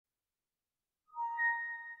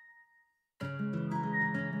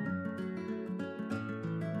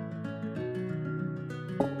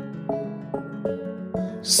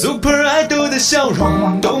Super Idol 的笑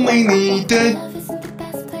容都没你的。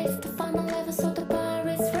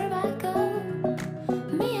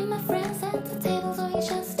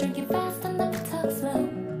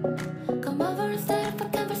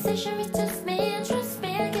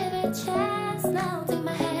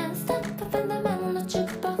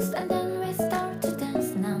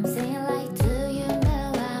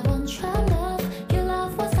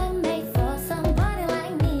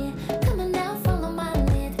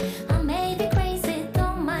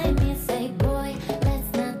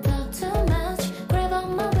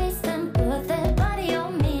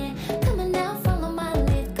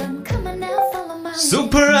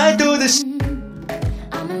Super Idol 的。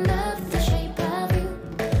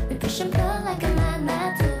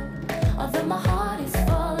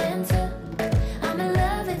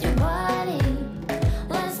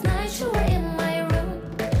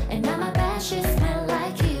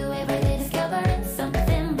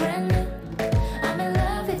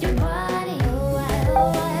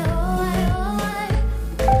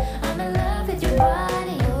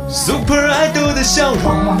Super Idol 的笑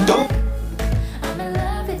容都。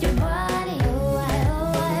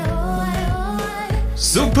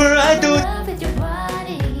Super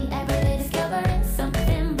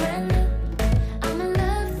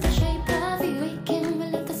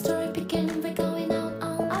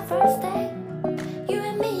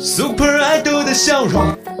Idol 的笑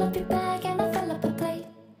容。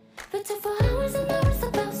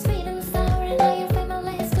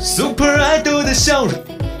Super Idol 的笑容。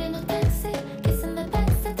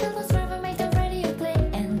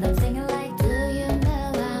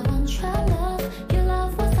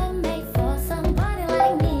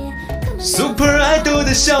Super Idol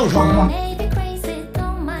的笑容。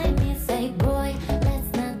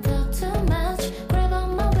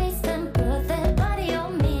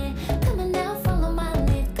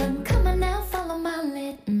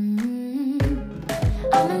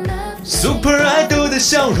Super Idol 的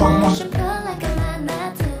笑容。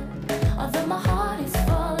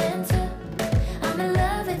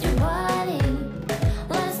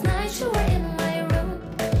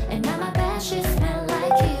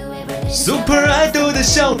Super Idol 的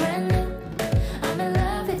笑容。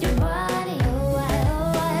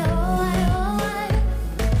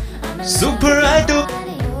Super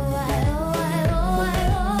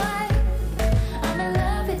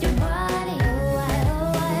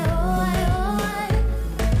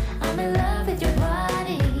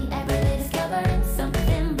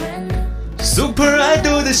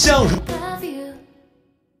Idol 的笑容。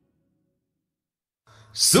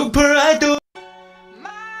Super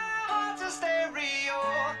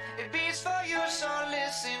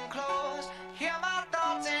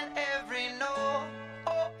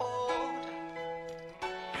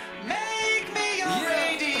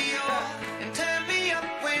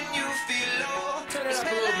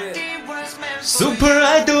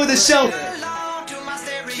Idol 的笑容。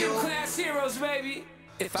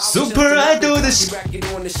Super Idol 的笑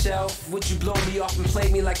容。Would you blow me off and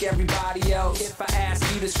play me like everybody else? If I ask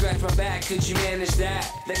you to scratch my back, could you manage that?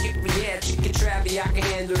 Like if we had chicken trappy, I can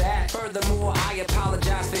handle that. Furthermore, I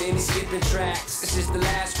apologize for any skipping tracks. It's just the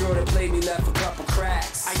last girl that played me left a couple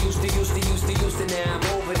cracks. I used to, now I'm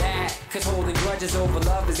over that. Cause holding grudges over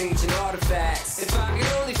love is ancient artifacts. If I could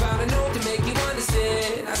only find a note to make you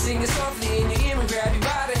understand, I sing it softly in your ear and grab you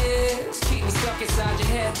by the hands. Keep me stuck inside your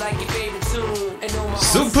head like your favorite tune. And know my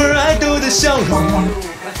Super Idol 的笑容。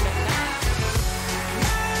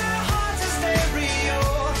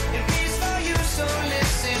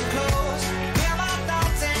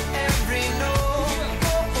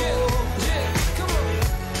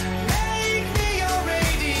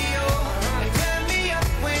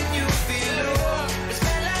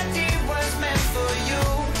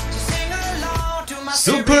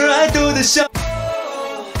Super Idol 的笑。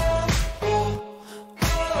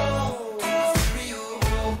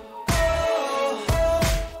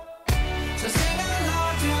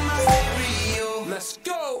Let's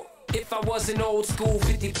go. If I was an old school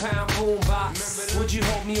 50-pound boombox, would you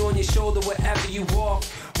hold me on your shoulder wherever you walk?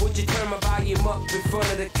 Would you turn my volume up in front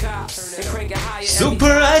of the cops and crank it higher?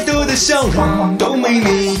 Super Idol 的笑容都没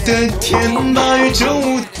你的甜白昼。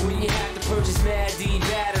When you have to purchase Mad D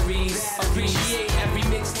batteries, appreciate every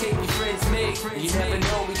mixtape your friends make. You never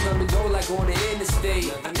know, we come and go like on the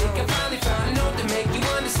interstate. I think I finally found a note to make you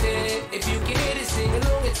understand. If you can hit it, sing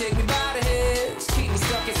along and take me by the hands. Keep me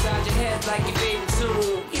stuck inside your head like your favorite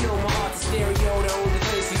tune. You know my heart's a stereo, the only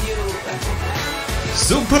place for you.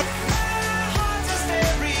 Super.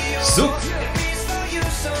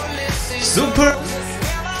 Super.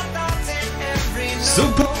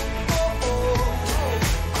 Super.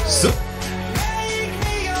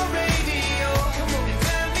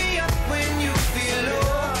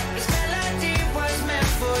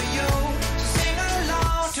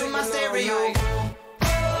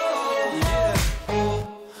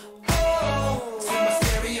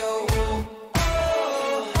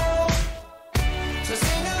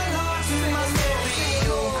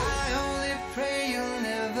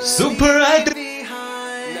 Super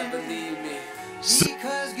behind. Never leave me.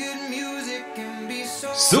 Because good music can be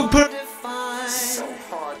so Super hard to find. So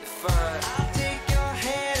hard to find. I'll take your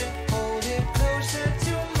hand and hold it closer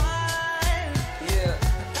to mine.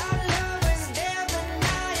 Yeah. Our love is there, but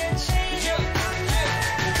now you're changing my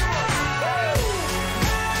mind.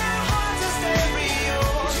 My heart's a stereo.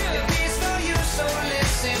 It beats for you, so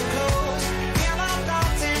listen close. Hear my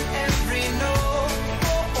thoughts in every note.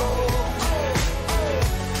 Oh, oh, oh, oh.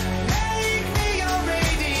 Make me your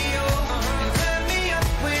radio and turn me up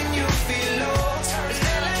when you feel low. This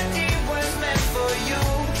melody was meant for you,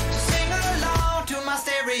 so sing along to my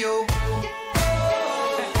stereo.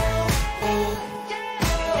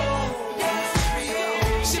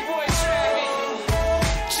 It's your boy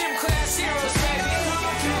Travis. Gym class heroes, baby.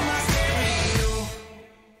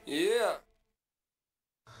 Yeah.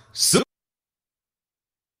 Super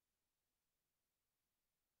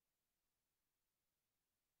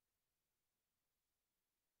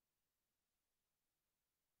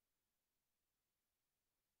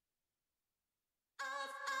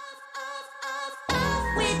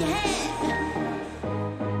With your hand,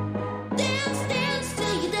 dance, dance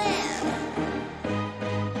till you dance.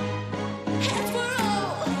 Heads for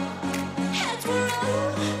all, heads for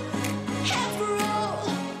all, heads for all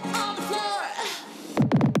on the floor.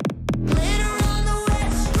 Glitter on the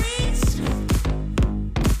wet streets,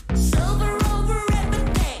 silver over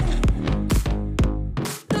everything.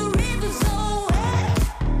 The river's so wet,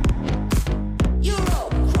 you're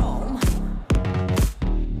all chrome.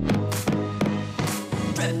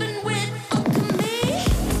 Dripping with alchemy,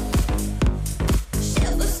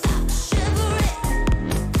 shiver, stop shivering.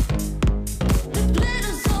 The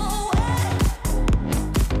glitter's all wet,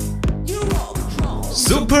 you're all chrome.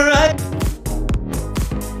 Super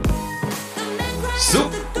The men cry out,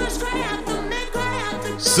 Sup- the girls cry out, the men cry out, the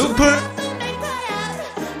girls Super- cry out, the men cry out.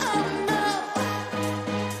 Oh no,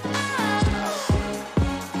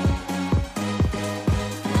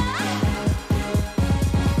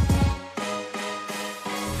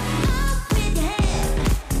 Up with your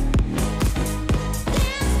hand,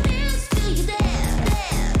 dance, dance till you dance,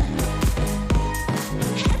 dance.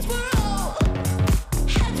 Heads for all,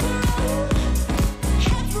 heads for all,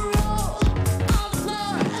 heads for all on the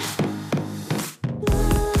floor.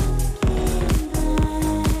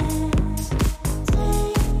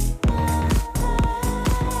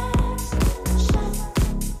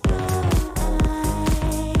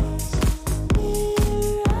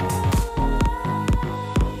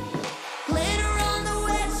 Glitter on the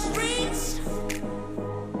wet streets,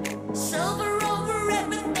 silver over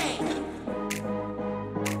everything.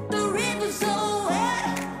 The river's so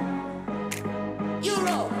wet, you're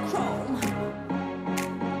all chrome.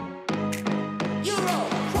 You're all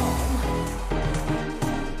chrome.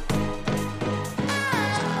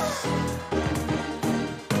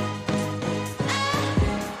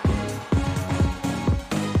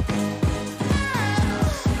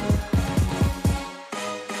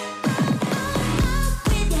 Up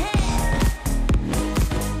with your hand,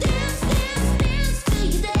 dance, dance, dance till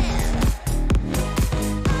you dance.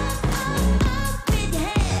 Up with your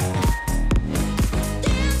hand,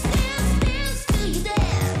 dance, dance, dance till you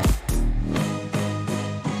dance.